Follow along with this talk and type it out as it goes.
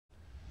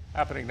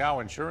Happening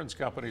now, insurance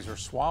companies are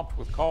swamped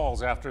with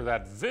calls after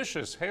that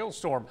vicious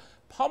hailstorm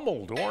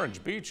pummeled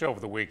Orange Beach over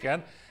the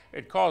weekend.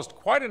 It caused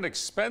quite an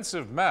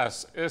expensive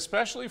mess,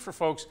 especially for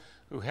folks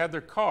who had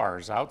their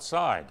cars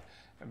outside.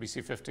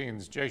 NBC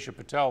 15's Jaysha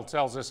Patel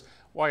tells us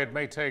why it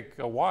may take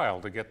a while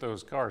to get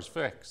those cars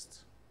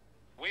fixed.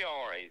 We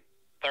are a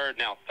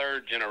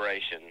third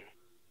generation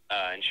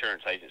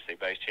insurance agency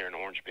based here in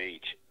Orange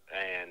Beach,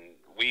 and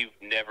we've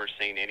never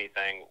seen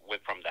anything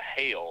from the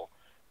hail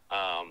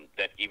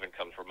that even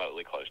comes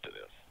remotely close to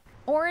this.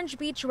 Orange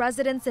Beach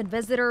residents and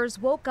visitors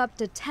woke up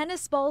to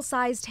tennis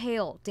ball-sized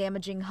hail,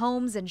 damaging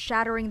homes and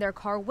shattering their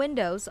car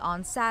windows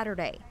on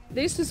Saturday.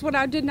 This is what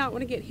I did not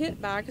want to get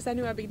hit by because I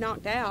knew I'd be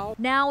knocked out.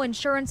 Now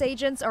insurance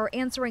agents are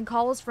answering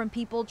calls from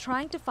people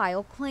trying to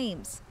file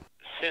claims.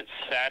 Since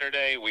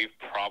Saturday, we've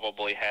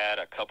probably had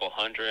a couple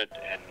hundred,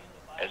 and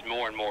as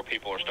more and more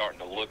people are starting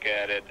to look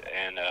at it,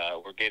 and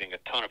we're getting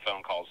a ton of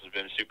phone calls. It's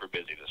been super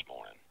busy this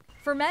morning.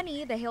 For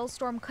many, the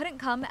hailstorm couldn't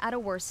come at a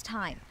worse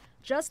time,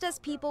 just as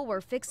people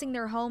were fixing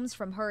their homes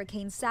from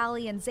Hurricane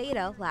Sally and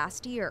Zeta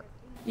last year.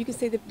 You can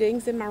see the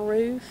dings in my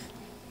roof.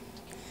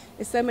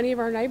 And so many of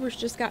our neighbors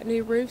just got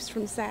new roofs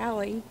from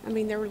Sally. I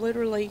mean, they were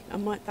literally a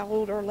month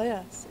old or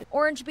less.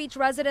 Orange Beach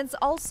residents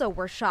also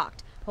were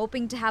shocked,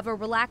 hoping to have a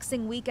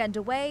relaxing weekend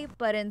away,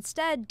 but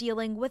instead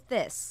dealing with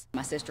this.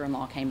 My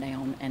sister-in-law came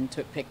down and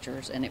took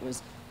pictures, and it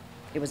was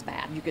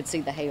bad. You could see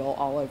the hail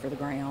all over the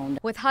ground.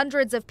 With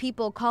hundreds of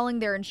people calling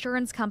their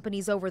insurance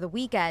companies over the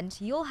weekend,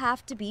 you'll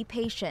have to be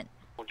patient.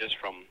 Just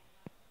from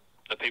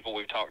the people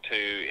we've talked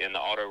to in the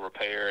auto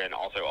repair and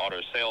also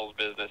auto sales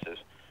businesses,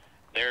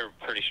 they're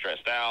pretty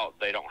stressed out.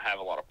 They don't have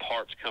a lot of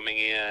parts coming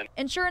in.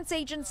 Insurance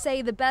agents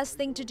say the best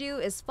thing to do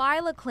is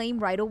file a claim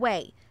right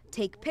away.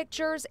 Take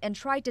pictures and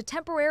try to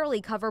temporarily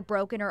cover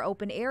broken or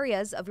open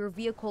areas of your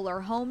vehicle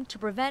or home to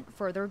prevent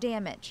further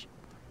damage.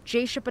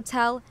 Jaysha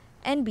Patel,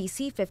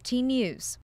 NBC 15 News.